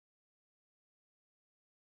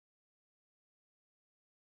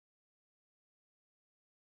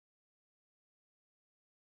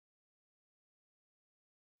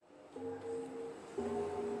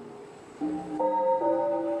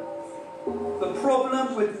The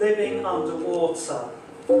problem with living underwater.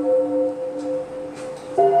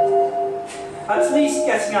 At least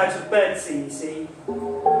getting out of bed's easy.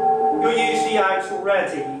 You're usually out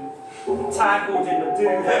already, tangled in the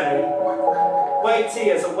duvet,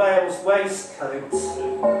 weighty as a whale's waistcoat.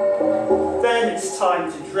 Then it's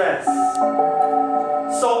time to dress.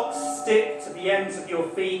 Socks stick to the ends of your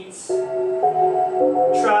feet.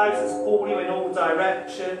 Trousers pull you in all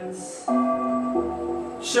directions.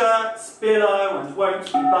 Shirts billow and won't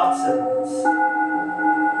be buttoned.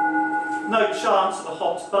 No chance of a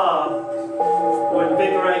hot bath or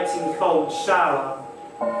invigorating cold shower.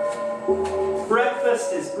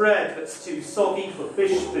 Breakfast is bread that's too soggy for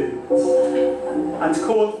fish food, and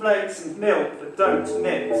cornflakes and milk that don't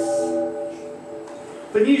mix.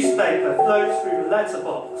 The newspaper floats through the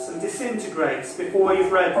letterbox and disintegrates before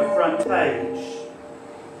you've read the front page.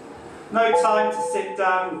 No time to sit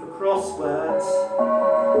down with the crosswords.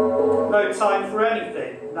 No time for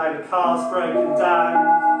anything, now the car's broken down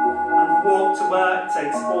and the walk to work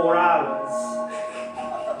takes 4 hours.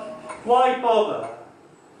 Why bother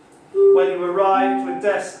when you arrive to a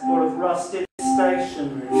desk full of rusted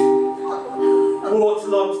stationery,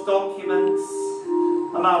 waterlogged documents,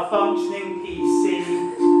 a malfunctioning PC,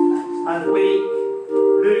 and weak,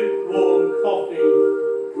 lukewarm coffee,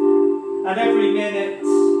 and every minute,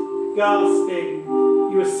 gasping,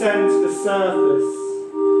 you ascend to the surface,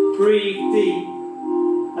 breathe deep,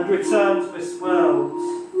 and return to this world,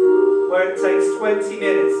 where it takes 20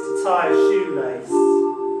 minutes to tie a shoelace,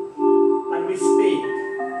 and we speak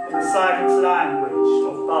in the silent language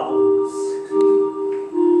of bubbles.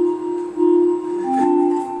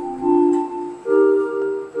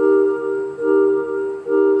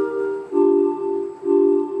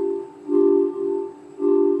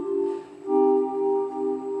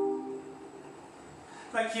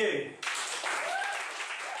 Thank you.